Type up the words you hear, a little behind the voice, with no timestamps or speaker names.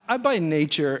I by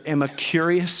nature am a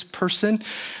curious person.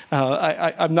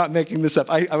 I'm not making this up.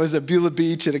 I was at Beulah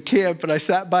Beach at a camp, and I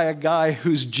sat by a guy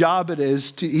whose job it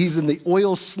is he's in the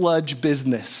oil sludge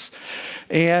business.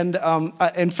 And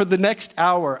for the next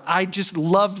hour, I just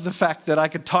loved the fact that I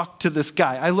could talk to this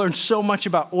guy. I learned so much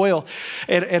about oil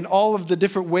and all of the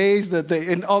different ways that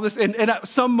and all this. And at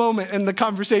some moment in the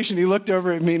conversation, he looked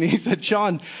over at me and he said,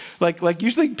 Shawn, like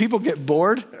usually people get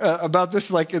bored about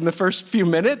this like in the first few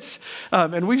minutes.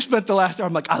 And we've spent the last hour,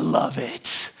 I'm like, I love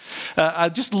it. I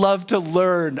just love to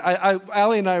learn.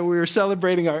 Allie and I, we were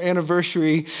celebrating our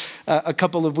anniversary a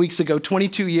couple of weeks ago,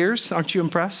 22 years. Aren't you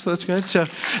impressed? That's good. So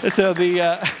some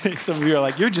of you are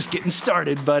like, you're just getting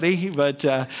started, buddy. But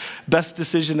best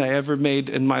decision I ever made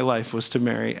in my life was to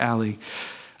marry Allie.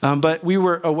 But we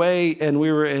were away and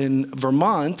we were in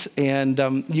Vermont, and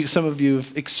some of you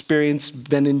have experienced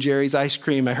Ben & Jerry's ice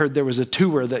cream. I heard there was a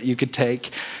tour that you could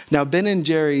take. Now, Ben &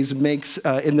 Jerry's makes,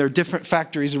 in their different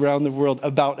factories around the world,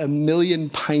 about 1 million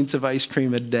pints of ice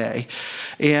cream a day.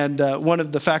 And one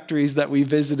of the factories that we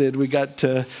visited, we got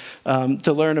to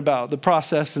learn about the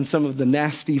process and some of the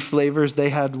nasty flavors. They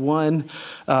had one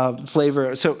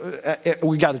flavor. So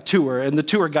we got a tour, and the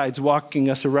tour guide's walking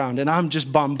us around, and I'm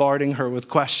just bombarding her with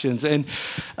questions. And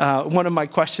one of my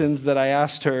questions that I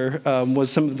asked her was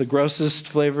some of the grossest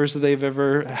flavors that they've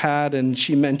ever had, and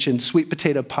she mentioned sweet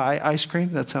potato pie ice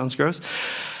cream. That sounds gross.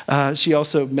 She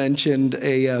also mentioned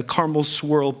a caramel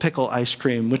swirl pickle ice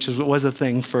cream, which was a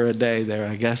thing for a day there,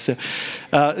 I guess.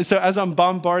 So as I'm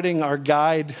bombarding our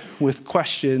guide with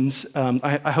questions,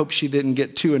 I hope she didn't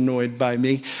get too annoyed by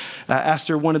me. I asked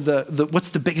her what's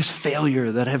the biggest failure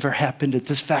that ever happened at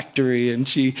this factory? And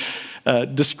she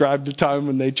described a time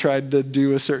when they tried to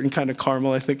do a certain kind of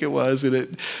caramel, I think it was,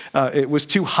 and it was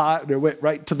too hot, and it went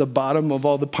right to the bottom of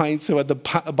all the pints. So at the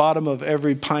bottom of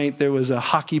every pint, there was a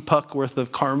hockey puck worth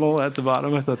of caramel at the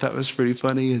bottom. I thought that was pretty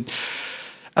funny. And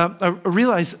I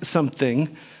realized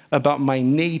something about my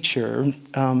nature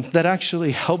that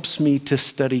actually helps me to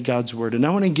study God's word. And I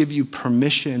want to give you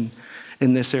permission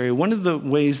in this area. One of the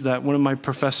ways that one of my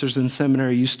professors in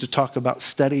seminary used to talk about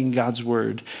studying God's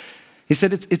word, he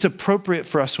said it's appropriate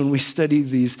for us when we study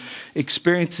these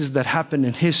experiences that happen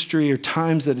in history or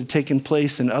times that had taken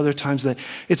place and other times that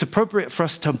it's appropriate for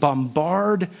us to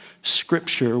bombard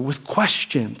Scripture with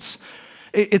questions.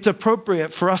 It's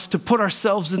appropriate for us to put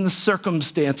ourselves in the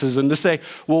circumstances and to say,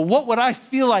 well, what would I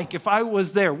feel like if I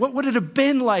was there? What would it have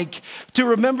been like to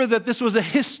remember that this was a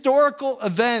historical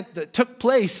event that took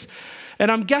place?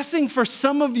 And I'm guessing for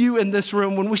some of you in this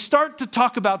room, when we start to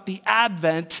talk about the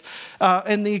Advent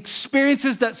and the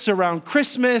experiences that surround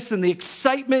Christmas and the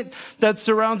excitement that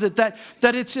surrounds it, that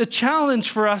it's a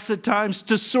challenge for us at times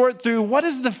to sort through what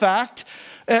is the fact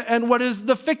and what is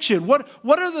the fiction? What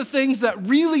are the things that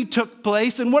really took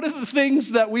place, and what are the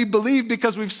things that we believe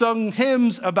because we've sung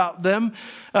hymns about them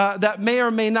that may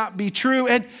or may not be true?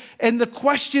 And the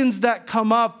questions that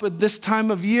come up at this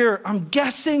time of year, I'm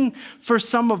guessing for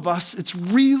some of us, it's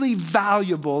really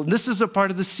valuable. And this is a part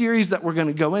of the series that we're going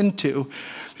to go into,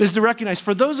 is to recognize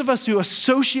for those of us who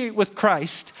associate with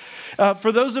Christ,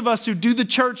 for those of us who do the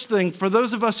church thing, for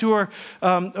those of us who are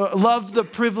love the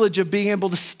privilege of being able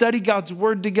to study God's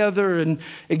word together and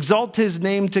exalt his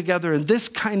name together in this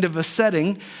kind of a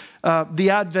setting, the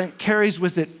Advent carries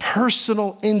with it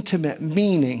personal, intimate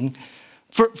meaning.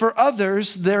 For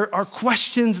others, there are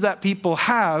questions that people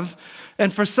have,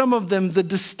 and for some of them, the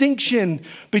distinction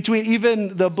between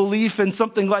even the belief in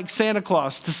something like Santa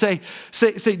Claus, to say,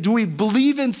 do we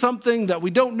believe in something that we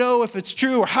don't know if it's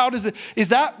true, or how does it, is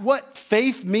that what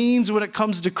faith means when it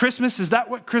comes to Christmas? Is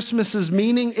that what Christmas's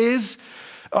meaning is?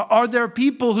 Are there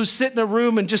people who sit in a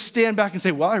room and just stand back and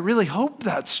say, well, I really hope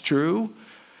that's true?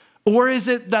 Or is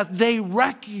it that they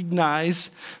recognize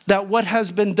that what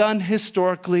has been done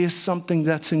historically is something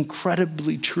that's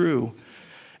incredibly true?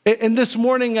 And this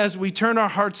morning, as we turn our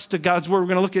hearts to God's word, we're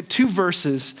going to look at 2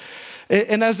 verses.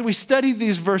 And as we study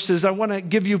these verses, I want to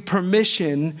give you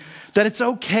permission that it's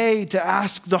okay to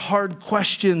ask the hard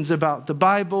questions about the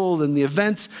Bible and the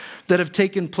events that have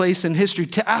taken place in history,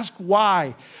 to ask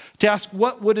why, to ask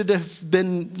what would it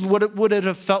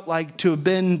have felt like to have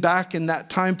been back in that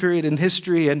time period in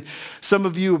history. And some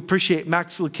of you appreciate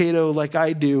Max Lucado like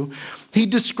I do. He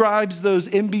describes those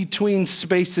in-between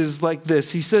spaces like this.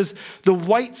 He says, the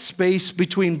white space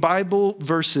between Bible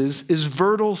verses is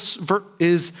fertile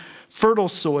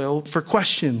soil for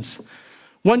questions.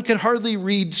 One can hardly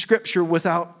read scripture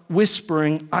without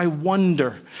whispering, I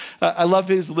wonder. I love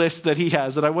his list that he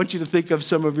has, and I want you to think of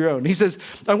some of your own. He says,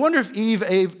 I wonder if Eve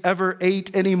ever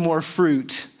ate any more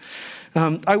fruit.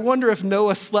 I wonder if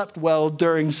Noah slept well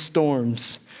during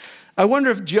storms. I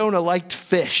wonder if Jonah liked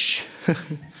fish.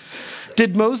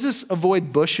 Did Moses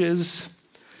avoid bushes?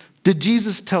 Did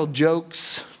Jesus tell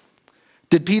jokes?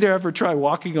 Did Peter ever try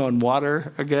walking on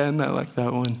water again? I like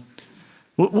that one.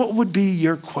 What would be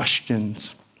your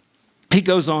questions? He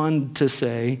goes on to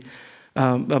say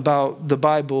about the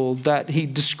Bible that he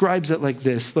describes it like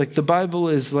this. Like the Bible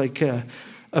is like a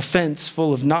fence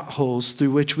full of knotholes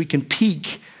through which we can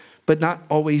peek but not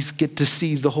always get to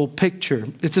see the whole picture.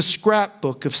 It's a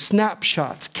scrapbook of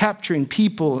snapshots capturing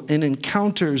people and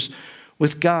encounters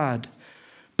with God.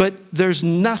 But there's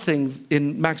nothing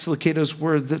in Max Lucado's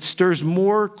word that stirs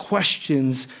more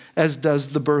questions as does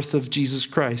the birth of Jesus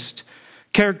Christ.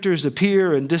 Characters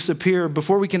appear and disappear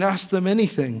before we can ask them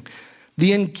anything.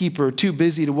 The innkeeper, too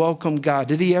busy to welcome God.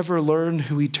 Did he ever learn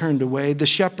who he turned away? The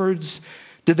shepherds,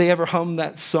 did they ever hum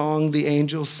that song the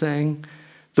angels sang?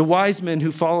 The wise men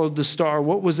who followed the star,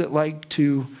 what was it like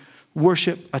to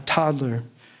worship a toddler?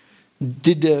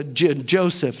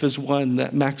 Joseph is one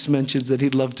that Max mentions that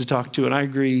he'd love to talk to, and I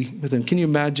agree with him. Can you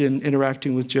imagine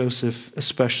interacting with Joseph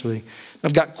especially?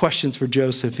 I've got questions for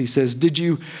Joseph. He says, did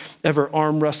you ever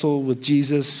arm wrestle with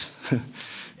Jesus?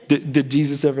 Did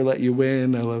Jesus ever let you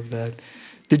win? I love that.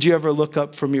 Did you ever look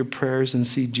up from your prayers and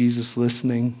see Jesus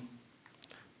listening?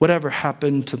 Whatever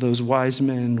happened to those wise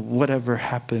men? Whatever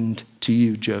happened to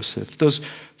you, Joseph?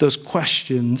 Those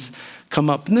questions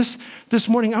come up. And this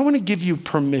morning, I want to give you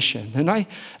permission. And I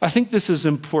think this is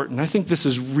important. I think this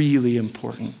is really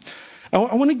important. I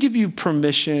want to give you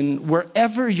permission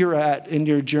wherever you're at in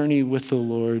your journey with the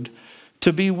Lord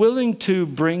to be willing to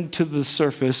bring to the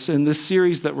surface in this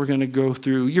series that we're going to go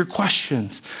through your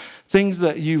questions, things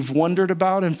that you've wondered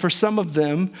about. And for some of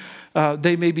them,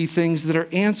 they may be things that are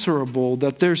answerable,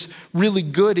 that there's really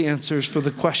good answers for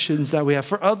the questions that we have.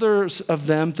 For others of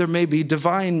them, there may be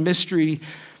divine mystery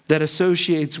that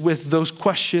associates with those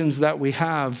questions that we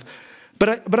have.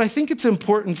 But I think it's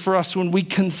important for us when we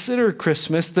consider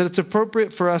Christmas that it's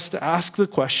appropriate for us to ask the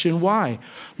question, why?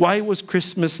 Why was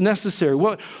Christmas necessary?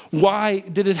 Why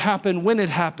did it happen when it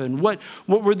happened? What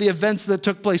were the events that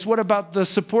took place? What about the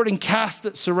supporting cast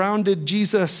that surrounded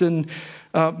Jesus and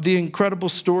the incredible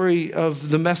story of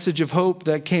the message of hope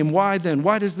that came? Why then?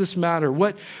 Why does this matter?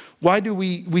 Why do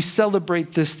we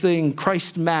celebrate this thing,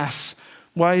 Christ Mass?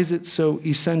 Why is it so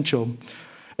essential?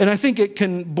 And I think it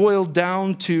can boil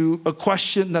down to a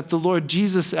question that the Lord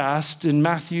Jesus asked in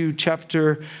Matthew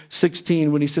chapter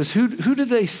 16 when he says, who do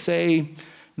they say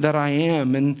that I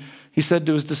am? And he said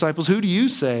to his disciples, who do you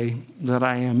say that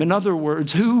I am? In other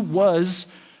words, who was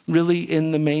really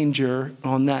in the manger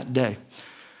on that day?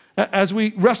 As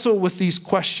we wrestle with these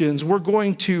questions, we're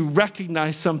going to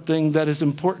recognize something that is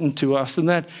important to us. And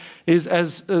that is,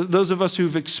 as those of us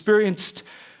who've experienced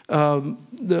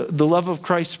the love of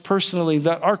Christ personally,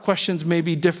 that our questions may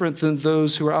be different than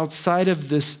those who are outside of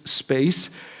this space.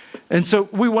 And so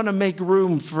we want to make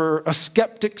room for a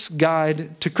skeptic's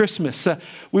guide to Christmas.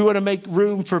 We want to make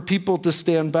room for people to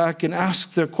stand back and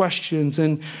ask their questions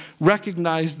and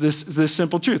recognize this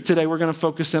simple truth. Today we're going to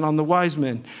focus in on the wise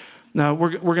men. Now,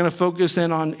 we're going to focus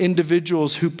in on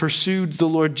individuals who pursued the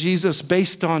Lord Jesus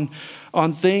based on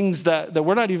things that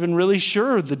we're not even really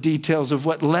sure the details of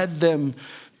what led them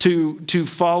to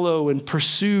follow and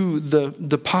pursue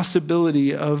the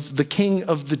possibility of the King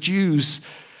of the Jews.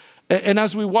 And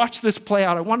as we watch this play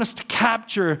out, I want us to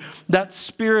capture that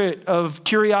spirit of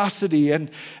curiosity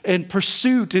and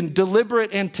pursuit and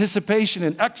deliberate anticipation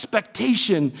and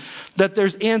expectation that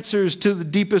there's answers to the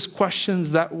deepest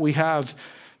questions that we have.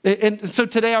 And so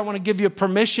today I want to give you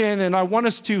permission, and I want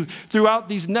us to, throughout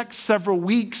these next several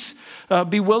weeks,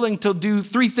 be willing to do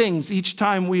three things each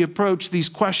time we approach these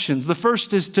questions. The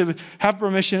first is to have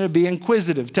permission to be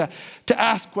inquisitive, to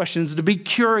ask questions, to be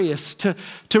curious, to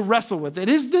wrestle with it.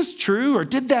 Is this true, or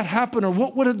did that happen, or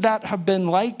what would that have been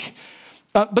like?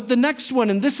 But the next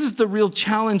one, and this is the real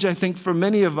challenge, I think, for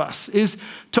many of us, is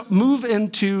to move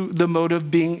into the mode of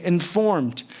being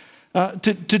informed.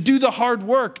 To do the hard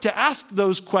work, to ask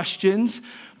those questions,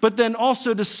 but then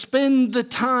also to spend the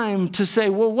time to say,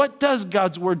 well, what does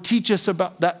God's word teach us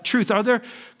about that truth? Are there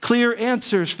clear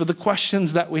answers for the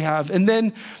questions that we have? And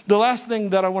then the last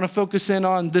thing that I want to focus in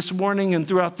on this morning and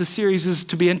throughout the series is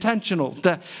to be intentional,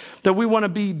 that we want to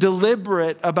be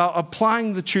deliberate about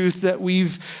applying the truth that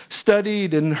we've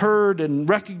studied and heard and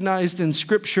recognized in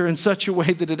Scripture in such a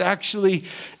way that it actually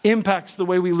impacts the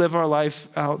way we live our life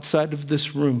outside of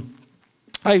this room.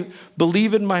 I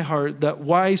believe in my heart that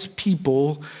wise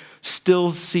people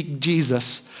still seek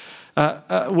Jesus.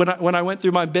 When I went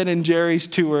through my Ben and Jerry's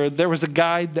tour, there was a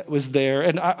guide that was there.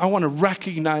 And I want to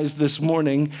recognize this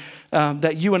morning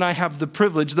that you and I have the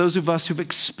privilege, those of us who've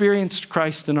experienced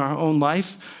Christ in our own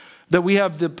life, that we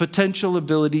have the potential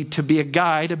ability to be a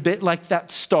guide, a bit like that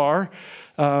star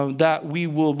that we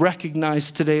will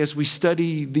recognize today as we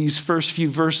study these first few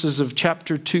verses of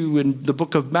chapter 2 in the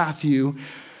book of Matthew,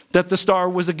 that the star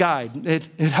was a guide. It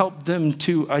helped them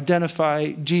to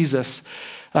identify Jesus.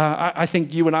 I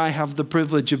think you and I have the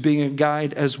privilege of being a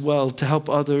guide as well to help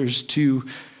others to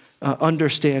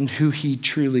understand who he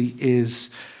truly is.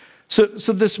 So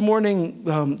this morning,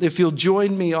 if you'll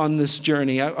join me on this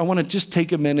journey, I want to just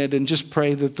take a minute and just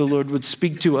pray that the Lord would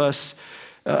speak to us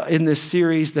in this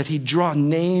series, that he'd draw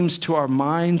names to our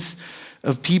minds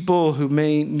of people who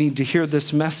may need to hear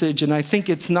this message. And I think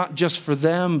it's not just for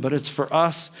them, but it's for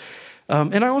us.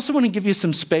 And I also want to give you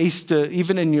some space to,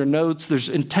 even in your notes, there's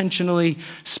intentionally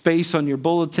space on your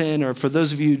bulletin, or for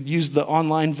those of you who use the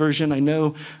online version, I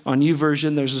know on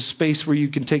YouVersion there's a space where you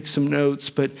can take some notes.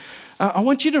 But I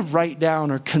want you to write down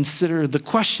or consider the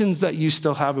questions that you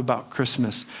still have about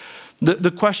Christmas,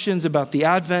 the questions about the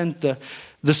Advent,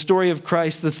 the story of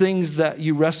Christ, the things that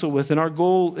you wrestle with. And our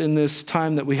goal in this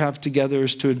time that we have together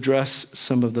is to address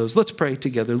some of those. Let's pray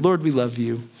together. Lord, we love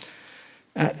you.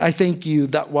 I thank you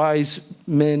that wise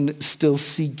men still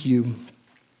seek you.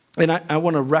 And I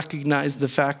want to recognize the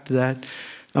fact that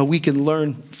we can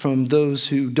learn from those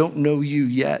who don't know you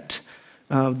yet,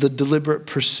 the deliberate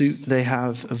pursuit they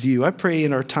have of you. I pray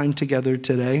in our time together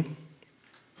today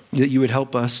that you would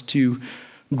help us to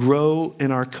grow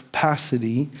in our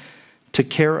capacity to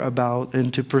care about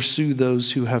and to pursue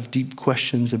those who have deep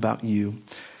questions about you.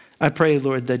 I pray,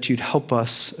 Lord, that you'd help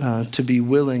us to be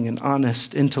willing and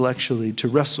honest intellectually to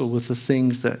wrestle with the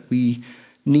things that we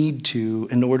need to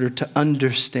in order to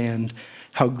understand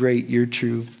how great your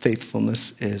true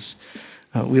faithfulness is.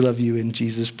 We love you. In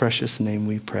Jesus' precious name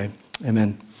we pray.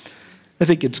 Amen. I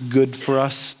think it's good for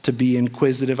us to be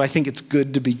inquisitive. I think it's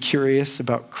good to be curious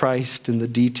about Christ and the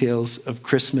details of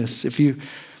Christmas. If you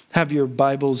have your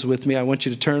Bibles with me, I want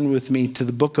you to turn with me to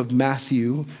the book of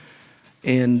Matthew,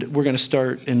 and we're going to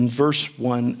start in verse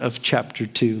 1 of chapter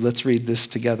 2. Let's read this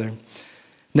together.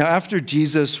 Now, after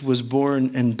Jesus was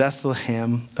born in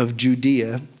Bethlehem of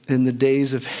Judea in the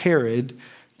days of Herod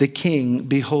the king,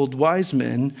 behold, wise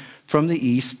men from the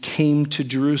east came to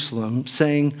Jerusalem,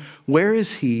 saying, "Where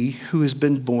is he who has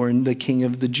been born the King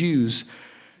of the Jews?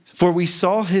 For we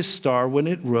saw his star when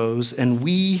it rose, and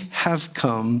we have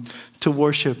come to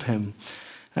worship him."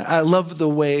 I love the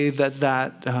way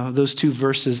that those two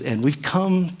verses end. We've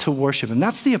come to worship him.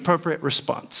 That's the appropriate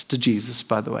response to Jesus,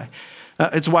 by the way.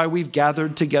 It's why we've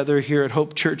gathered together here at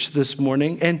Hope Church this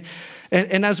morning. And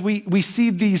as we see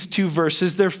these two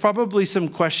verses, there's probably some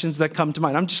questions that come to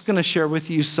mind. I'm just going to share with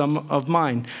you some of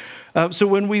mine. So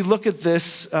when we look at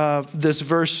this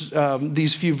verse,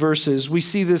 these few verses, we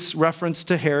see this reference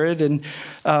to Herod. And,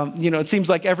 it seems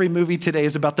like every movie today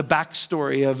is about the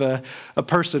backstory of a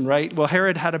person, right? Well,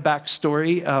 Herod had a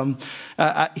backstory.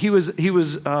 He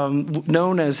was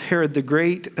known as Herod the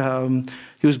Great.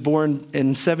 He was born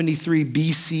in 73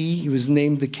 BC. He was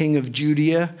named the king of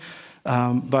Judea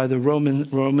by the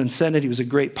Roman Senate. He was a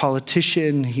great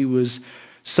politician. He was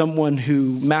someone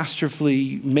who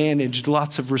masterfully managed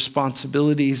lots of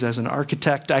responsibilities as an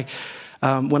architect.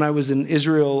 When I was in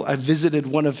Israel, I visited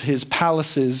one of his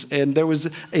palaces, and there was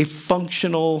a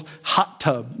functional hot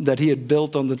tub that he had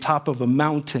built on the top of a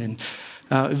mountain.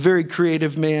 A very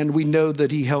creative man. We know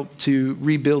that he helped to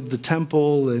rebuild the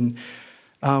temple,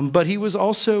 but he was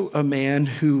also a man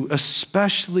who,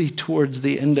 especially towards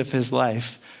the end of his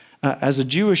life, as a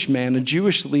Jewish man, a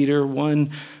Jewish leader,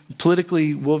 one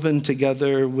politically woven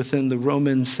together within the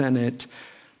Roman Senate,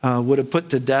 would have put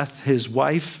to death his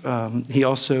wife. He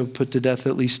also put to death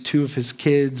at least two of his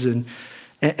kids. And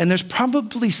there's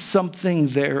probably something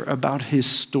there about his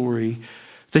story,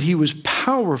 that he was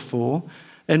powerful.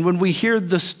 And when we hear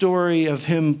the story of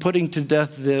him putting to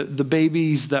death the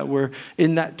babies that were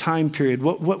in that time period,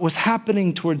 what was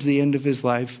happening towards the end of his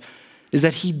life is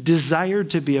that he desired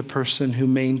to be a person who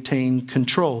maintained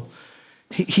control.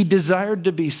 He desired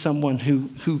to be someone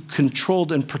who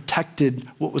controlled and protected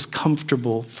what was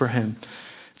comfortable for him.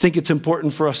 I think it's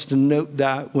important for us to note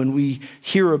that when we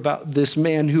hear about this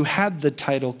man who had the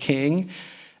title king.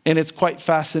 And it's quite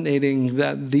fascinating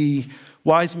that the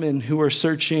wise men who are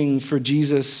searching for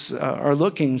Jesus are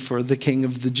looking for the King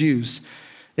of the Jews.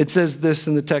 It says this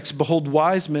in the text, "Behold,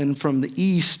 wise men from the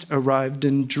east arrived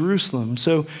in Jerusalem."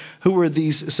 So who were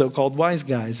these so-called wise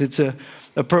guys? It's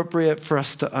appropriate for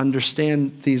us to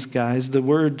understand these guys. The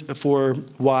word for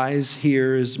wise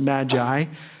here is magi,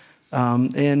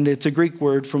 and it's a Greek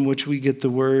word from which we get the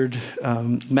word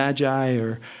magi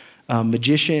or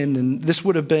magician. And this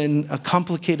would have been a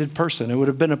complicated person. It would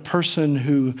have been a person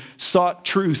who sought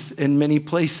truth in many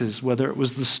places, whether it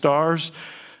was the stars,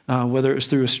 whether it was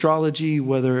through astrology,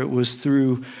 whether it was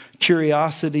through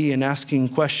curiosity and asking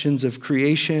questions of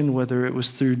creation, whether it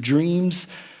was through dreams.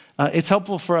 It's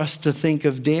helpful for us to think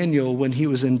of Daniel when he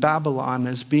was in Babylon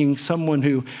as being someone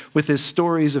who, with his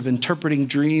stories of interpreting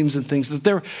dreams and things, that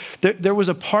there was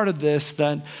a part of this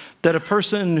that a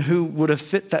person who would have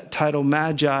fit that title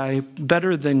Magi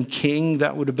better than king,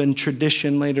 that would have been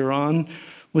tradition later on,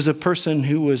 was a person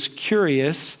who was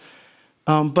curious,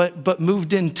 but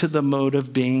moved into the mode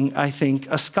of being, I think,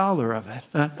 a scholar of it,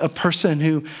 a person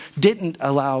who didn't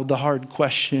allow the hard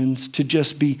questions to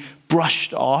just be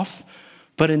brushed off,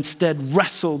 but instead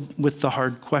wrestled with the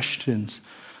hard questions.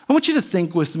 I want you to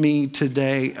think with me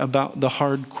today about the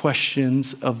hard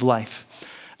questions of life.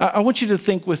 I want you to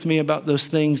think with me about those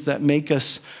things that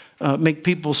make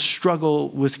people struggle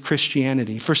with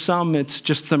Christianity. For some, it's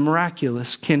just the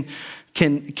miraculous. Can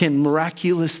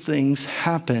miraculous things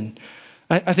happen?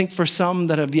 I think for some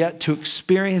that have yet to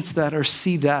experience that or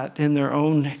see that in their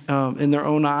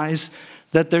own eyes,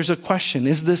 that there's a question: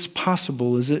 is this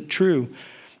possible? Is it true?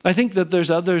 I think that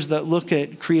there's others that look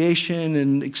at creation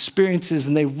and experiences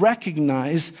and they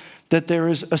recognize that there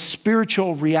is a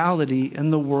spiritual reality in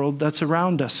the world that's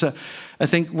around us. I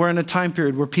think we're in a time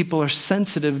period where people are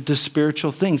sensitive to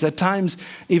spiritual things, at times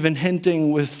even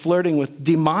flirting with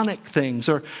demonic things,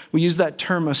 or we use that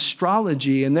term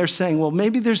astrology, and they're saying, well,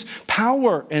 maybe there's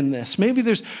power in this. Maybe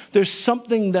there's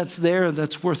something that's there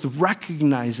that's worth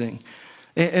recognizing.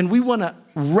 And we want to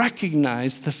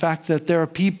recognize the fact that there are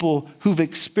people who've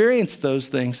experienced those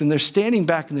things and they're standing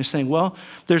back and they're saying, well,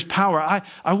 there's power.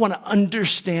 I want to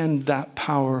understand that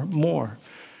power more.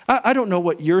 I don't know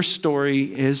what your story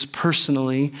is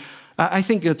personally. I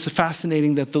think it's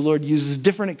fascinating that the Lord uses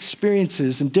different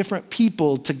experiences and different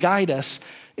people to guide us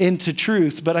into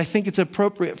truth. But I think it's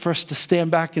appropriate for us to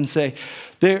stand back and say,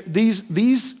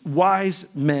 these wise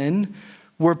men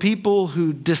were people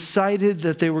who decided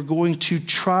that they were going to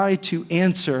try to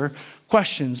answer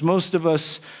questions. Most of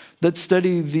us that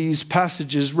study these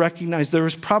passages recognize there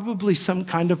was probably some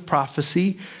kind of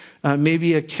prophecy,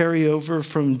 maybe a carryover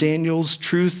from Daniel's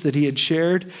truth that he had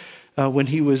shared when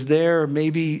he was there,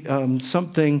 maybe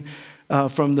something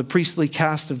from the priestly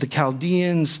caste of the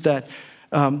Chaldeans, that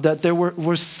there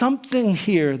was something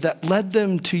here that led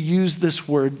them to use this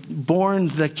word, born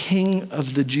the King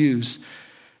of the Jews.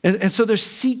 And so they're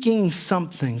seeking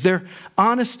something. They're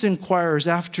honest inquirers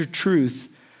after truth.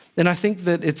 And I think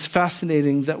that it's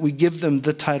fascinating that we give them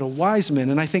the title wise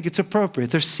men. And I think it's appropriate.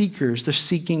 They're seekers. They're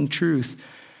seeking truth.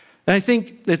 And I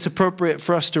think it's appropriate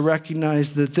for us to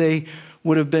recognize that they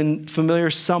would have been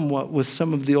familiar somewhat with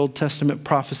some of the Old Testament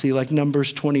prophecy, like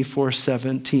Numbers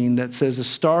 24:17, that says, a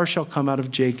star shall come out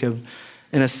of Jacob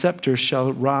and a scepter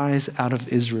shall rise out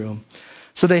of Israel.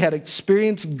 So they had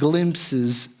experienced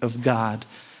glimpses of God,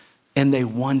 and they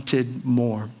wanted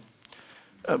more.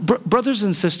 Brothers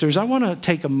and sisters, I want to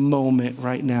take a moment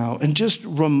right now and just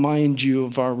remind you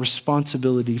of our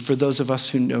responsibility for those of us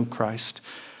who know Christ.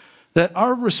 That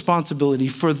our responsibility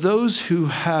for those who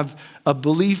have a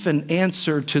belief and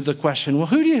answer to the question, well,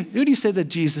 who do you say that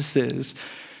Jesus is?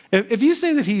 If you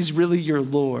say that he's really your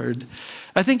Lord,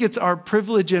 I think it's our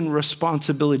privilege and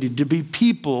responsibility to be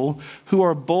people who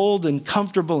are bold and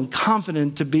comfortable and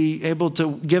confident to be able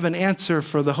to give an answer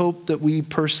for the hope that we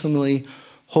personally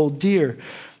hold dear.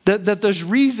 That there's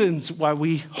reasons why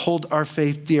we hold our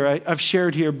faith dear. I've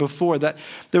shared here before that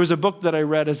there was a book that I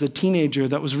read as a teenager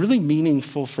that was really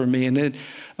meaningful for me. And it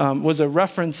was a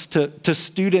reference to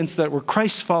students that were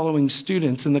Christ-following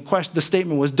students. And the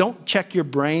statement was, don't check your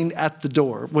brain at the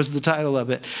door, was the title of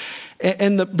it.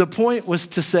 And the point was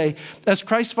to say, as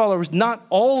Christ followers, not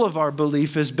all of our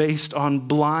belief is based on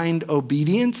blind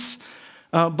obedience.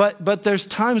 But there's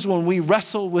times when we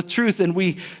wrestle with truth and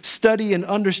we study and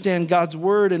understand God's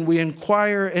word and we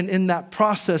inquire, and in that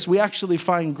process we actually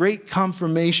find great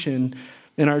confirmation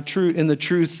in the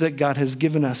truth that God has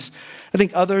given us. I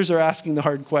think others are asking the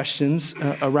hard questions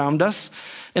around us,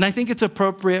 and I think it's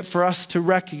appropriate for us to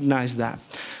recognize that.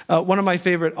 One of my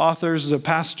favorite authors is a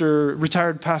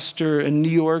retired pastor in New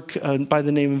York by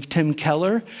the name of Tim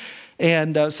Keller.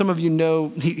 And some of you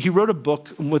know, he wrote a book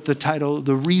with the title,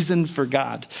 The Reason for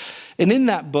God. And in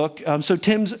that book, so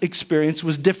Tim's experience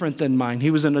was different than mine.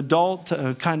 He was an adult,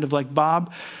 kind of like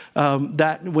Bob,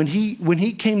 that when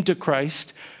he came to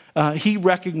Christ, he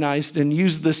recognized and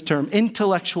used this term,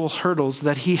 intellectual hurdles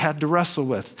that he had to wrestle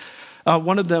with.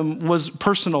 One of them was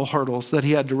personal hurdles that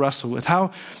he had to wrestle with.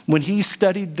 How, when he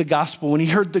studied the gospel, when he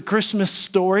heard the Christmas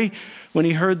story, when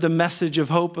he heard the message of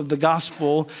hope of the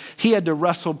gospel, he had to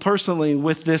wrestle personally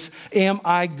with this, am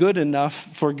I good enough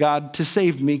for God to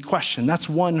save me question. That's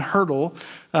one hurdle.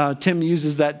 Tim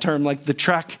uses that term, like the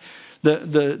track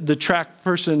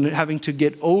person having to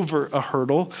get over a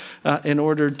hurdle in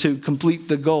order to complete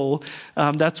the goal.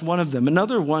 That's one of them.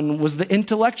 Another one was the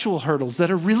intellectual hurdles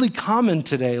that are really common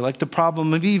today, like the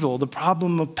problem of evil, the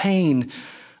problem of pain.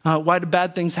 Why do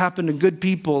bad things happen to good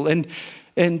people?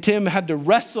 And Tim had to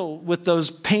wrestle with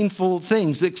those painful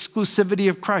things, the exclusivity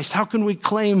of Christ. How can we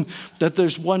claim that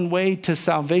there's one way to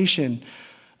salvation?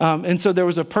 And so there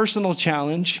was a personal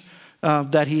challenge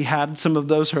that he had, some of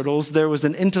those hurdles. There was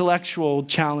an intellectual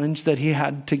challenge that he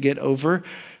had to get over.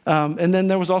 And then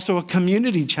there was also a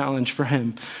community challenge for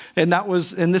him. And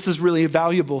this is really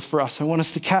valuable for us. I want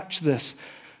us to catch this,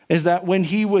 is that when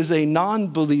he was a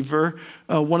non-believer,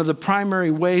 one of the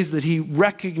primary ways that he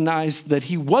recognized that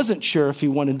he wasn't sure if he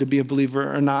wanted to be a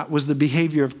believer or not was the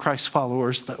behavior of Christ's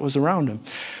followers that was around him.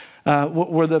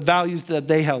 Were the values that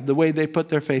they held, the way they put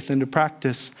their faith into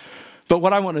practice. But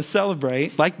what I want to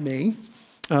celebrate, like me,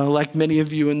 like many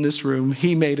of you in this room,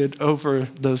 he made it over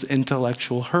those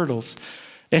intellectual hurdles.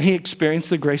 And he experienced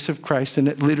the grace of Christ, and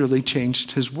it literally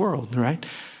changed his world, right?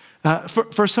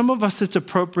 For some of us, it's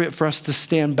appropriate for us to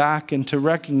stand back and to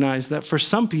recognize that for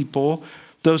some people,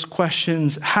 those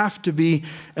questions have to be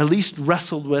at least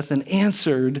wrestled with and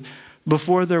answered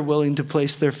before they're willing to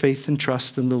place their faith and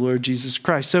trust in the Lord Jesus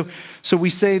Christ. So we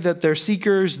say that they're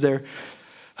seekers, they're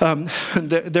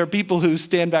people who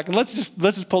stand back, and let's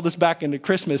just pull this back into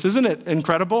Christmas. Isn't it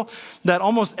incredible that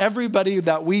almost everybody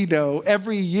that we know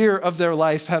every year of their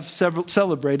life have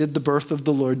celebrated the birth of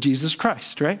the Lord Jesus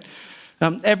Christ, right?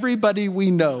 Everybody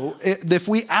we know, if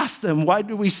we ask them, why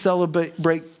do we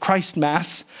celebrate Christ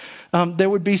Mass? There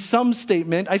would be some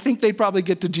statement. I think they'd probably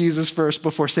get to Jesus first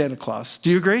before Santa Claus. Do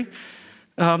you agree?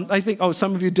 I think,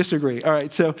 some of you disagree. All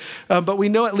right, but we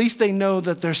know, at least they know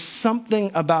that there's something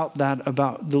about that,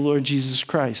 about the Lord Jesus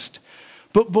Christ.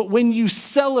 But when you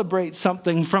celebrate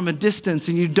something from a distance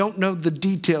and you don't know the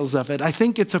details of it, I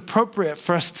think it's appropriate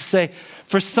for us to say,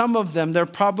 for some of them, there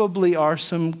probably are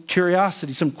some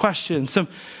curiosity, some questions,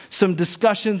 some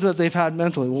discussions that they've had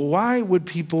mentally. Well, why would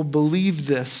people believe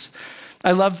this?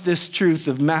 I love this truth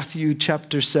of Matthew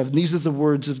chapter 7. These are the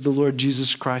words of the Lord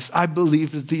Jesus Christ. I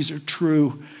believe that these are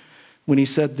true. When he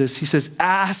said this, he says,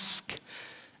 ask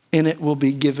and it will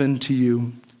be given to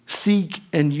you. Seek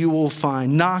and you will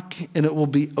find. Knock and it will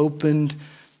be opened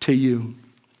to you.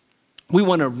 We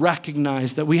want to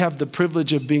recognize that we have the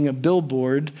privilege of being a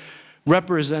billboard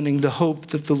representing the hope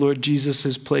that the Lord Jesus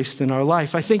has placed in our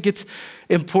life. I think it's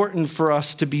important for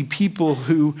us to be people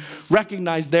who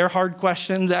recognize their hard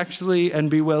questions actually and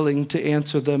be willing to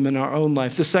answer them in our own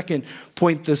life. The second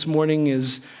point this morning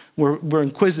is we're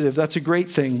inquisitive. That's a great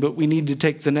thing, but we need to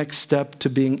take the next step to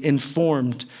being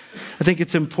informed. I think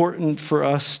it's important for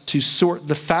us to sort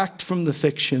the fact from the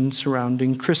fiction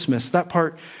surrounding Christmas. That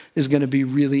part is going to be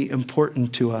really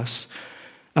important to us.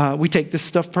 We take this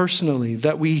stuff personally,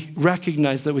 that we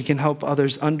recognize that we can help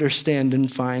others understand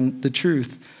and find the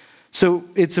truth. So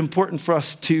it's important for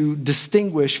us to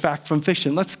distinguish fact from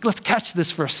fiction. Let's catch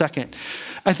this for a second.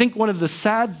 I think one of the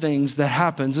sad things that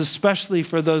happens, especially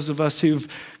for those of us who've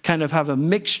kind of have a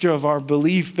mixture of our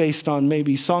belief based on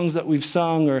maybe songs that we've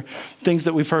sung or things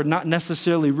that we've heard, not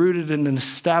necessarily rooted and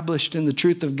established in the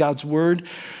truth of God's word,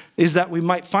 is that we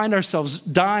might find ourselves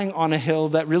dying on a hill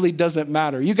that really doesn't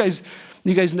matter. You guys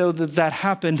know that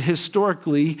happened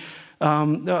historically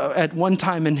at one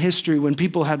time in history when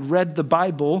people had read the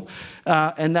Bible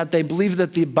and that they believed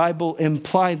that the Bible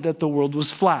implied that the world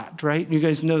was flat, right? You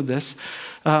guys know this.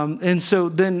 And so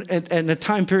then at a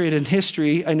time period in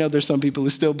history, I know there's some people who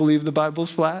still believe the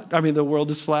Bible's flat. I mean, the world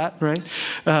is flat, right?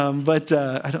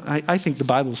 I think the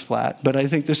Bible's flat, but I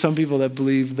think there's some people that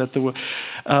believe that the world,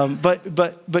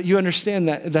 but you understand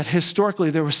that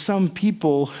historically there were some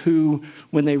people who,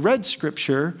 when they read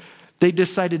Scripture, they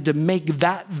decided to make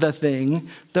that the thing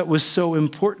that was so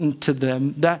important to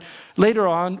them that later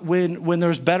on, when there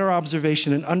was better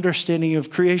observation and understanding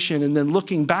of creation, and then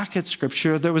looking back at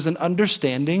Scripture, there was an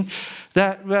understanding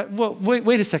that well,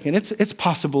 wait a second, it's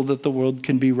possible that the world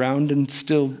can be round and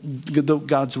still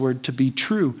God's word to be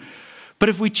true. But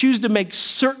if we choose to make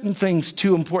certain things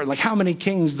too important, like how many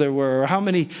kings there were, or how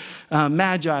many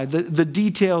magi, the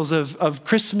details of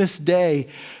Christmas Day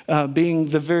being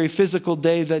the very physical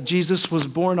day that Jesus was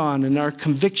born on, and our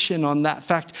conviction on that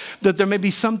fact that there may be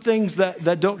some things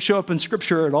that don't show up in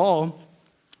Scripture at all,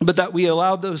 but that we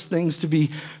allow those things to be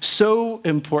so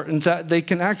important that they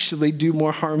can actually do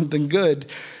more harm than good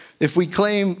if we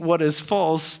claim what is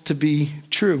false to be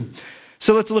true.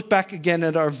 So let's look back again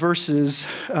at our verses,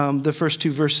 the first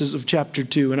two verses of chapter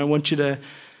 2. And I want you to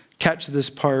catch this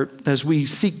part as we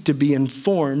seek to be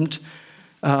informed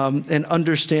and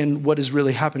understand what is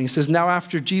really happening. It says, "Now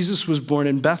after Jesus was born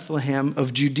in Bethlehem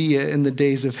of Judea in the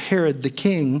days of Herod the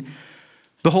king,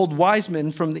 behold, wise men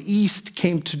from the east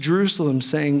came to Jerusalem,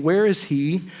 saying, 'Where is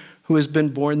he who has been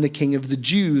born the King of the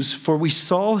Jews? For we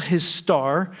saw his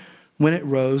star when it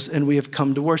rose, and we have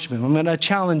come to worship him.'" I'm going to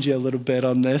challenge you a little bit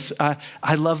on this.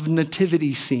 I love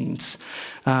nativity scenes.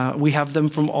 We have them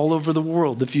from all over the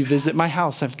world. If you visit my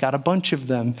house, I've got a bunch of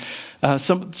them.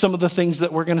 Some of the things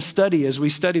that we're going to study as we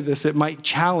study this, it might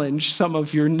challenge some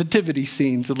of your nativity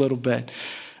scenes a little bit.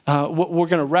 What we're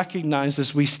going to recognize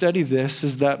as we study this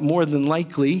is that more than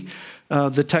likely,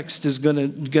 the text is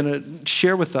going to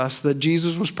share with us that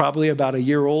Jesus was probably about a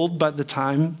year old by the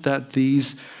time that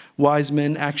these wise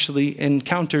men actually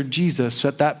encountered Jesus.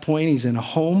 At that point, he's in a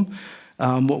home.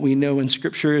 What we know in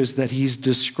Scripture is that he's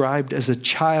described as a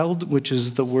child, which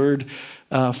is the word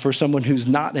for someone who's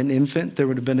not an infant. There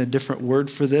would have been a different word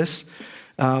for this.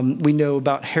 We know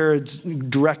about Herod's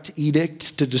direct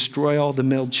edict to destroy all the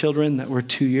male children that were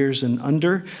 2 years and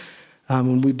under.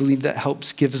 And we believe that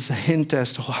helps give us a hint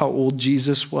as to how old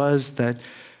Jesus was. That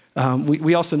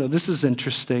we also know, this is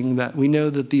interesting, that we know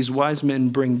that these wise men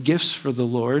bring gifts for the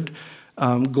Lord,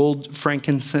 gold,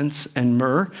 frankincense, and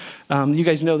myrrh. You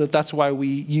guys know that that's why we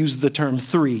use the term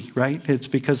three, right? It's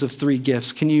because of three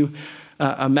gifts. Can you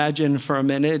imagine for a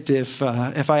minute if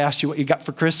I asked you what you got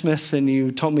for Christmas and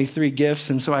you told me three gifts,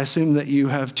 and so I assume that you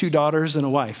have 2 daughters and a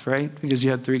wife, right? Because you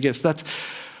had 3 gifts. That's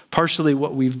partially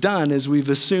what we've done, is we've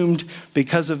assumed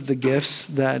because of the gifts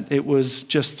that it was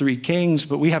just 3 kings,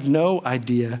 but we have no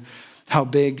idea how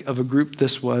big of a group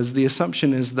this was. The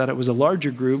assumption is that it was a larger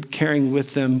group carrying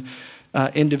with them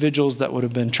individuals that would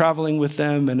have been traveling with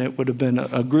them, and it would have been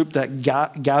a group that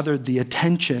gathered the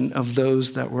attention of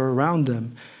those that were around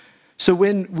them. So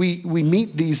when we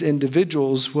meet these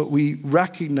individuals, what we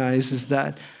recognize is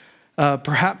that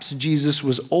perhaps Jesus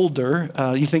was older.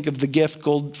 You think of the gift,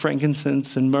 gold,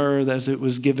 frankincense, and myrrh, as it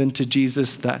was given to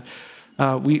Jesus, that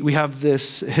we have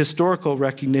this historical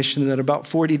recognition that about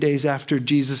 40 days after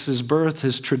Jesus' birth,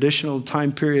 his traditional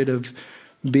time period of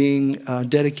being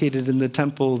dedicated in the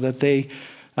temple, that they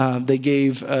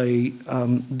gave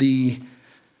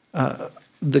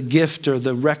the gift, or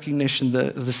the recognition,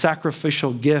 the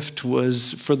sacrificial gift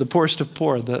was for the poorest of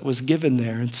poor that was given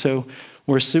there. And so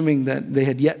we're assuming that they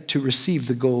had yet to receive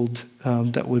the gold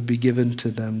that would be given to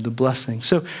them, the blessing.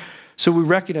 So we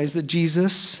recognize that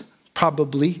Jesus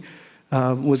probably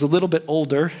was a little bit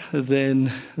older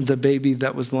than the baby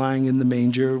that was lying in the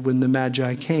manger when the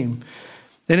Magi came.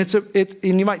 And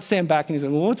and you might stand back and you say,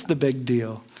 well, what's the big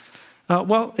deal?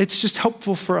 Well, it's just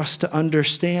helpful for us to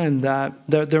understand that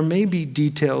there may be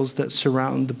details that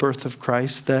surround the birth of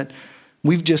Christ that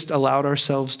we've just allowed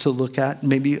ourselves to look at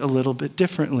maybe a little bit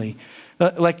differently.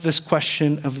 Like this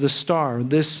question of the star.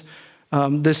 This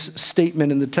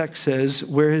statement in the text says,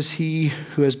 "Where is he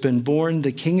who has been born,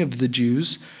 the King of the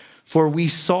Jews? For we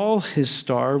saw his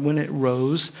star when it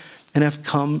rose and have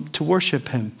come to worship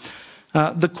him."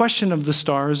 The question of the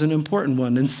star is an important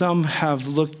one, and some have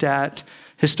looked at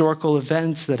historical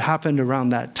events that happened around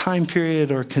that time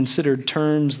period, or considered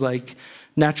terms like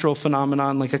natural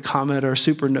phenomenon like a comet or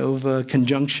supernova,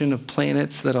 conjunction of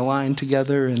planets that align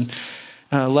together. And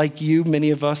like you,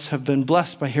 many of us have been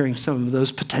blessed by hearing some of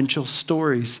those potential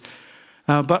stories.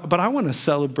 But I want to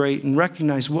celebrate and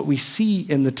recognize what we see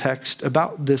in the text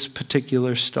about this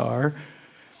particular star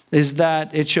is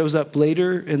that it shows up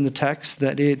later in the text,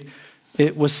 that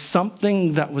it was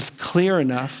something that was clear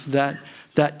enough that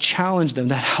challenged them,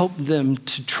 that helped them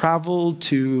to travel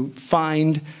to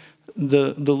find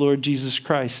the Lord Jesus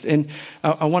Christ. And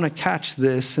I want to catch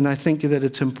this, and I think that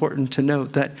it's important to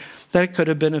note that it could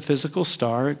have been a physical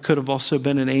star. It could have also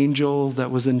been an angel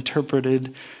that was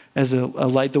interpreted as a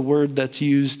light. The word that's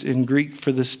used in Greek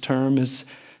for this term is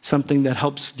something that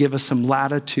helps give us some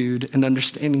latitude in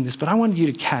understanding this. But I want you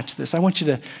to catch this. I want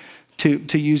you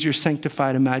to use your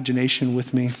sanctified imagination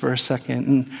with me for a second.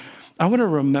 And I want to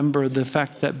remember the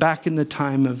fact that back in the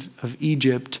time of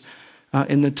Egypt,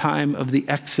 in the time of the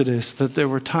Exodus, that there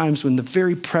were times when the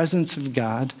very presence of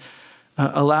God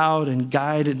allowed and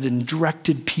guided and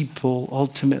directed people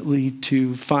ultimately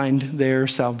to find their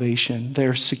salvation,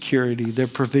 their security, their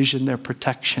provision, their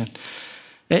protection.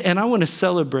 And I want to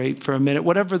celebrate for a minute,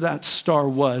 whatever that star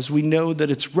was. We know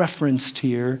that it's referenced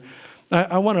here.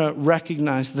 I want to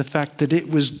recognize the fact that it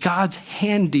was God's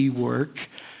handiwork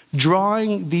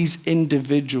drawing these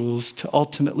individuals to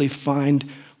ultimately find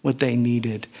what they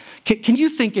needed. Can you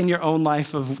think in your own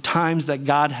life of times that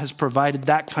God has provided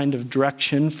that kind of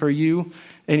direction for you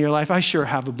in your life? I sure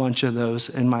have a bunch of those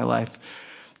in my life.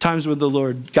 Times when the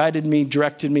Lord guided me,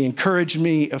 directed me, encouraged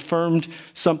me, affirmed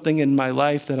something in my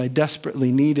life that I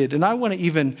desperately needed. And I want to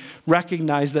even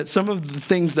recognize that some of the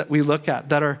things that we look at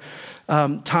that are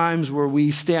times where we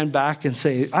stand back and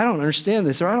say, I don't understand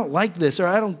this, or I don't like this, or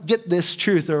I don't get this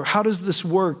truth, or how does this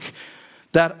work?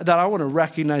 That I want to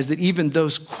recognize that even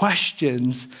those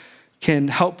questions can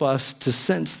help us to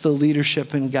sense the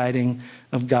leadership and guiding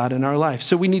of God in our life.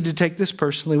 So we need to take this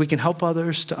personally. We can help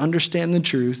others to understand the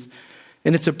truth.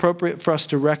 And it's appropriate for us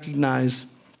to recognize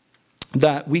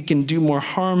that we can do more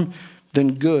harm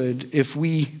than good if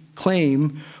we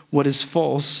claim what is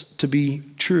false to be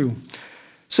true.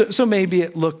 So maybe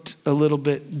it looked a little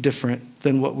bit different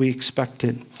than what we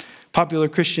expected. Popular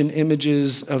Christian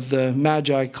images of the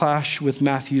Magi clash with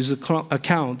Matthew's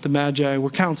account. The Magi were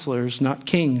counselors, not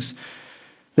kings.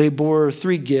 They bore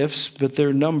 3 gifts, but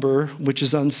their number, which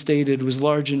is unstated, was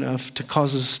large enough to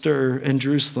cause a stir in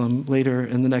Jerusalem later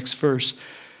in the next verse.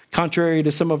 Contrary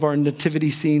to some of our nativity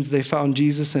scenes, they found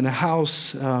Jesus in a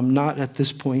house, not at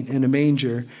this point in a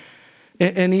manger.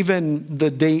 And even the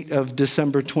date of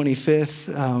December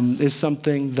 25th is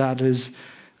something that is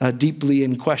deeply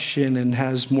in question and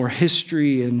has more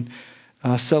history and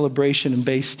celebration and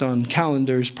based on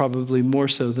calendars, probably more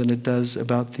so than it does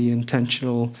about the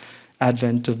intentional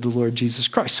advent of the Lord Jesus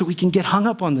Christ. So we can get hung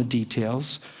up on the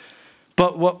details,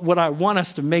 but what I want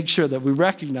us to make sure that we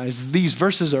recognize is these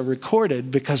verses are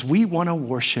recorded because we want to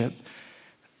worship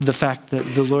the fact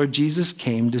that the Lord Jesus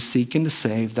came to seek and to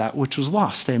save that which was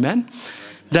lost. Amen?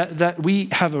 That we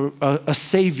have a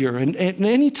Savior. And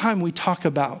anytime we talk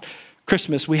about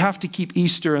Christmas, we have to keep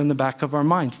Easter in the back of our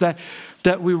minds.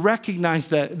 That we recognize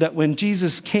that when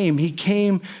Jesus came, he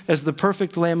came as the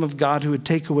perfect Lamb of God who would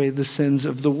take away the sins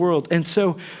of the world. And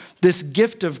so this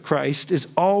gift of Christ is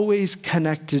always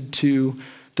connected to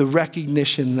the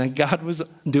recognition that God was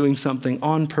doing something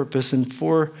on purpose and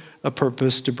for a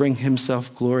purpose to bring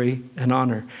himself glory and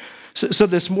honor. So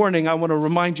this morning, I want to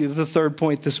remind you that the third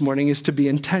point this morning is to be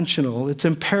intentional. It's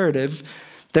imperative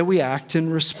that we act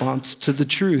in response to the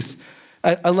truth.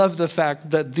 I love the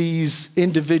fact that these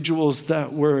individuals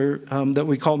that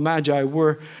we call Magi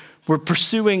were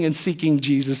pursuing and seeking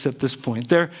Jesus at this point.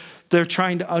 They're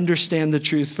trying to understand the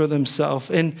truth for themselves.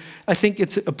 And I think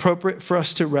it's appropriate for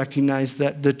us to recognize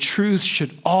that the truth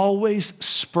should always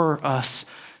spur us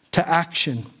to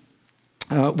action.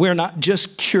 We're not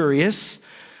just curious.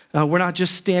 We're not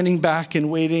just standing back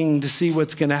and waiting to see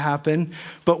what's going to happen,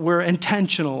 but we're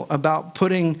intentional about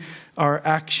putting our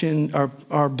action,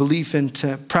 our belief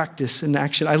into practice and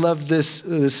action. I love this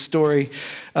story.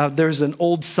 There's an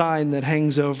old sign that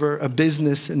hangs over a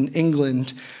business in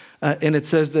England, and it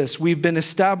says this: "We've been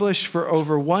established for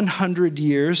over 100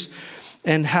 years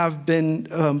and have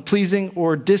been pleasing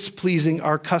or displeasing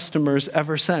our customers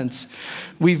ever since.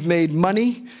 We've made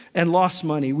money and lost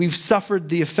money. We've suffered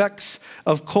the effects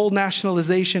of coal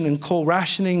nationalization and coal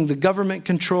rationing, the government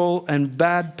control, and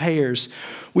bad payers.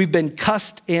 We've been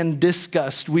cussed and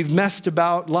discussed. We've messed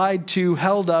about, lied to,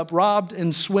 held up, robbed,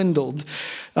 and swindled.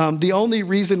 The only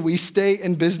reason we stay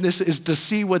in business is to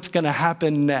see what's going to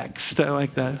happen next." I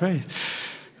like that, right?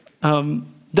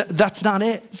 That's not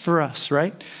it for us,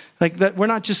 right? Like that, we're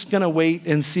not just going to wait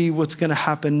and see what's going to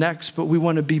happen next, but we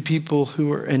want to be people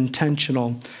who are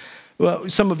intentional. Well,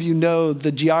 some of you know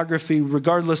the geography,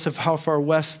 regardless of how far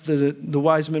west the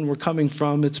wise men were coming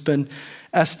from. It's been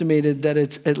estimated that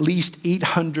it's at least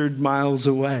 800 miles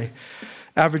away.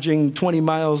 Averaging 20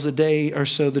 miles a day or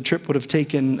so, the trip would have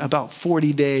taken about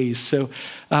 40 days. So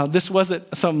this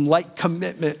wasn't some light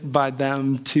commitment by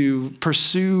them to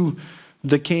pursue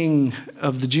the King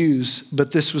of the Jews,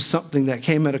 but this was something that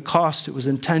came at a cost. It was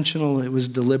intentional. It was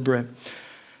deliberate.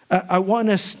 I want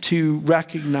us to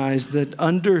recognize that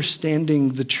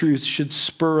understanding the truth should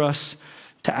spur us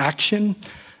to action.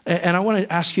 And I want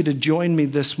to ask you to join me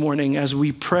this morning as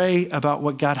we pray about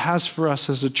what God has for us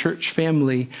as a church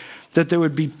family, that there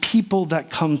would be people that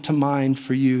come to mind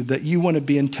for you that you want to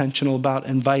be intentional about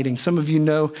inviting. Some of you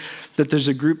know that there's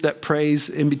a group that prays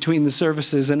in between the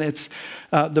services, and it's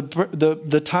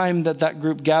the time that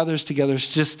group gathers together is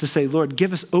just to say, Lord,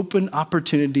 give us open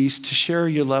opportunities to share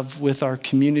your love with our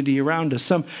community around us.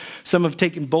 Some have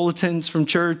taken bulletins from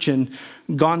church and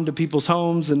gone to people's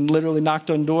homes and literally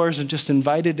knocked on doors and just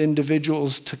invited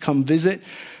individuals to come visit.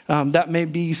 That may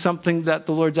be something that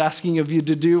the Lord's asking of you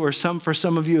to do, or for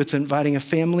some of you, it's inviting a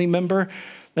family member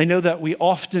I know that we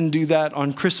often do that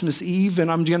on Christmas Eve,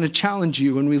 and I'm going to challenge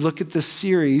you when we look at this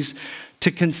series to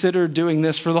consider doing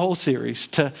this for the whole series,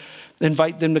 to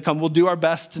invite them to come. We'll do our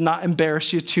best to not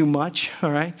embarrass you too much,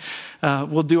 all right?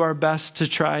 We'll do our best to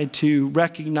try to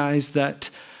recognize that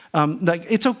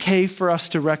it's okay for us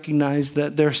to recognize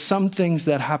that there are some things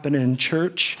that happen in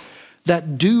church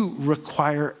that do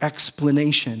require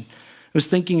explanation. I was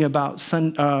thinking about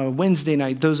Wednesday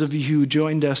night, those of you who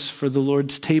joined us for the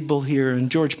Lord's table here,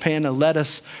 and George Panna led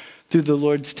us through the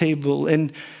Lord's table.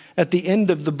 And at the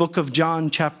end of the book of John,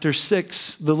 chapter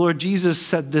 6, the Lord Jesus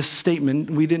said this statement.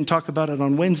 We didn't talk about it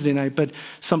on Wednesday night, but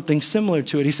something similar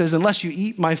to it. He says, unless you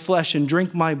eat my flesh and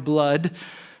drink my blood,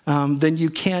 then you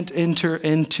can't enter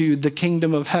into the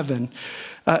kingdom of heaven.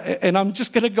 And I'm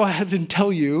just going to go ahead and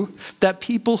tell you that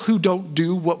people who don't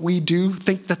do what we do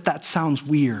think that that sounds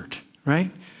weird.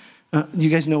 Right? You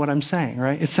guys know what I'm saying,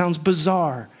 right? It sounds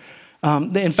bizarre.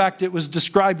 In fact, it was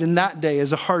described in that day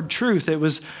as a hard truth. It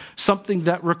was something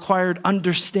that required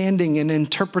understanding and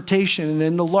interpretation. And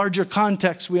in the larger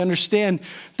context, we understand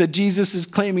that Jesus is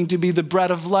claiming to be the bread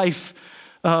of life,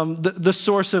 the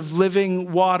source of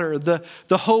living water,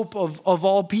 the hope of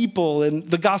all people, and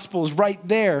the gospel is right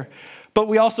there. But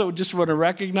we also just want to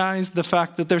recognize the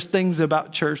fact that there's things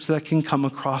about church that can come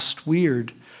across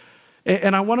weird.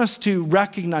 And I want us to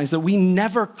recognize that we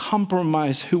never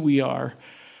compromise who we are.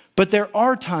 But there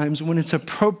are times when it's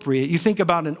appropriate. You think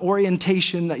about an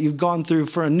orientation that you've gone through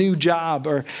for a new job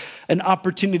or an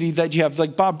opportunity that you have.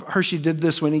 Like Bob Hershey did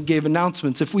this when he gave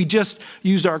announcements. If we just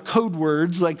use our code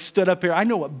words, like stood up here, I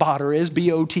know what botter is,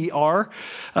 B-O-T-R.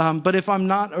 But if I'm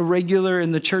not a regular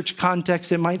in the church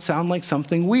context, it might sound like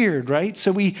something weird, right?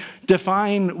 So we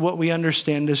define what we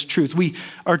understand as truth. We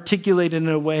articulate it in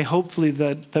a way, hopefully,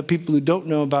 that people who don't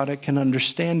know about it can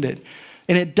understand it.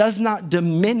 And it does not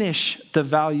diminish the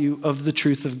value of the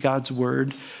truth of God's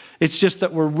word. It's just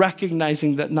that we're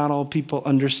recognizing that not all people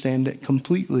understand it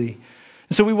completely.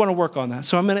 And so we want to work on that.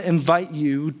 So I'm going to invite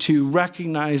you to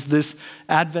recognize this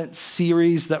Advent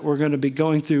series that we're going to be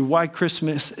going through, why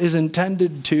Christmas is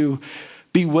intended to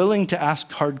be willing to ask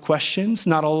hard questions.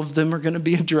 Not all of them are going to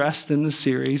be addressed in the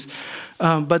series.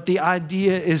 But the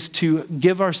idea is to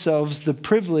give ourselves the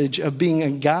privilege of being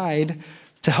a guide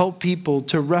to help people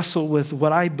to wrestle with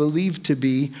what I believe to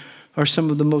be are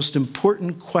some of the most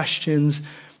important questions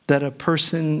that a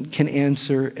person can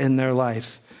answer in their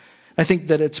life. I think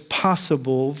that it's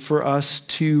possible for us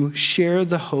to share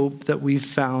the hope that we've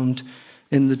found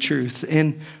in the truth.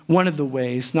 And one of the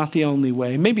ways, not the only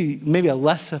way, maybe a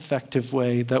less effective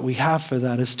way that we have for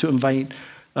that is to invite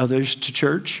others to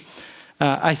church.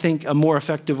 I think a more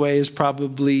effective way is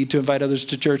probably to invite others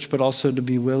to church, but also to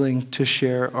be willing to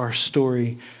share our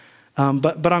story.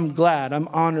 But I'm glad, I'm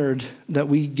honored that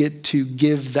we get to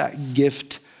give that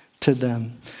gift to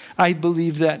them. I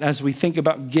believe that as we think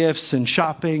about gifts and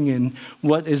shopping and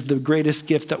what is the greatest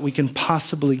gift that we can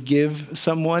possibly give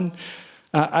someone,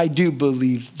 I do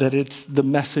believe that it's the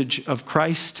message of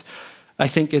Christ. I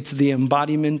think it's the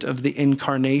embodiment of the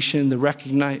incarnation, the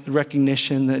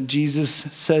recognition that Jesus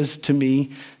says to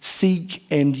me, seek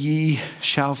and ye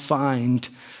shall find.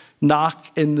 Knock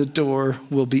and the door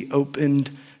will be opened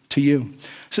to you.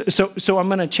 So I'm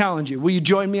going to challenge you. Will you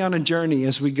join me on a journey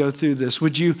as we go through this?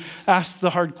 Would you ask the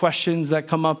hard questions that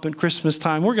come up at Christmas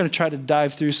time? We're going to try to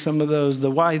dive through some of those, the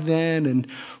why then and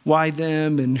why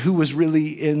them, and who was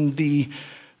really in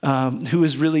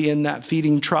that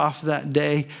feeding trough that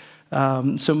day.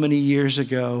 So many years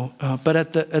ago. But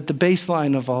at the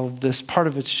baseline of all of this, part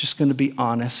of it's just going to be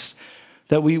honest,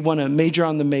 that we want to major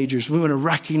on the majors. We want to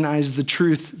recognize the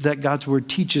truth that God's word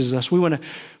teaches us. We want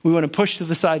to push to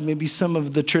the side maybe some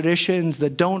of the traditions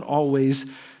that don't always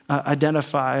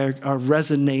identify or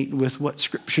resonate with what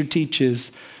Scripture teaches.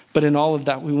 But in all of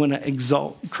that, we want to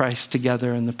exalt Christ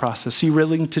together in the process. Are you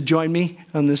willing to join me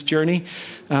on this journey?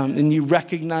 And you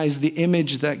recognize the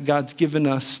image that God's given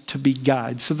us to be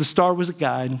guides. So the star was a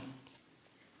guide.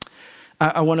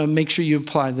 I want to make sure you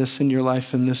apply this in your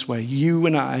life in this way. You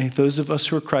and I, those of us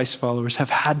who are Christ followers, have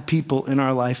had people in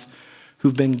our life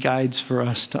who've been guides for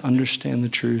us to understand the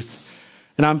truth.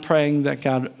 And I'm praying that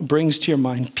God brings to your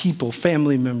mind people,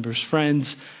 family members,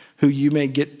 friends, who you may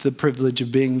get the privilege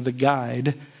of being the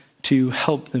guide to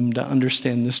help them to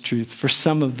understand this truth. For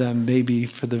some of them, maybe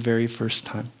for the very first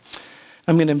time.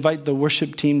 I'm going to invite the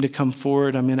worship team to come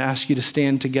forward. I'm going to ask you to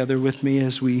stand together with me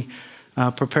as we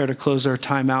prepare to close our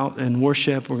time out in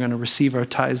worship. We're going to receive our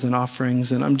tithes and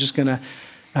offerings. And I'm just going to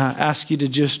ask you to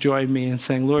just join me in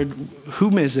saying, Lord,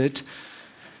 whom is it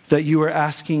that you are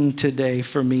asking today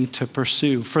for me to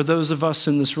pursue? For those of us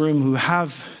in this room who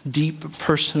have deep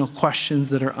personal questions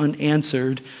that are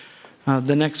unanswered,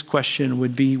 The next question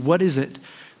would be, what is it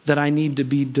that I need to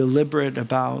be deliberate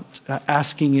about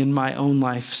asking in my own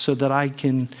life so that I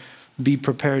can be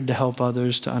prepared to help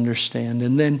others to understand?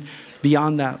 And then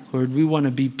beyond that, Lord, we want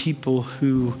to be people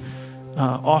who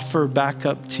offer back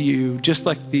up to you, just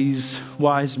like these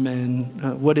wise men,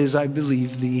 what is, I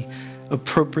believe, the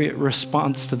appropriate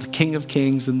response to the King of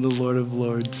Kings and the Lord of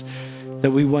Lords,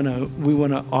 that we want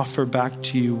to offer back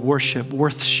to you worship,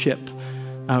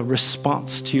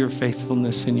 response to your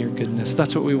faithfulness and your goodness.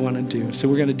 That's what we want to do. So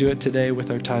we're going to do it today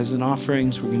with our tithes and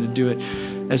offerings. We're going to do it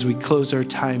as we close our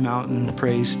time out in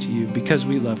praise to you, because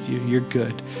we love you. You're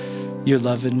good. Your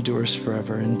love endures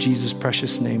forever. In Jesus'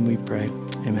 precious name we pray.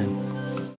 Amen.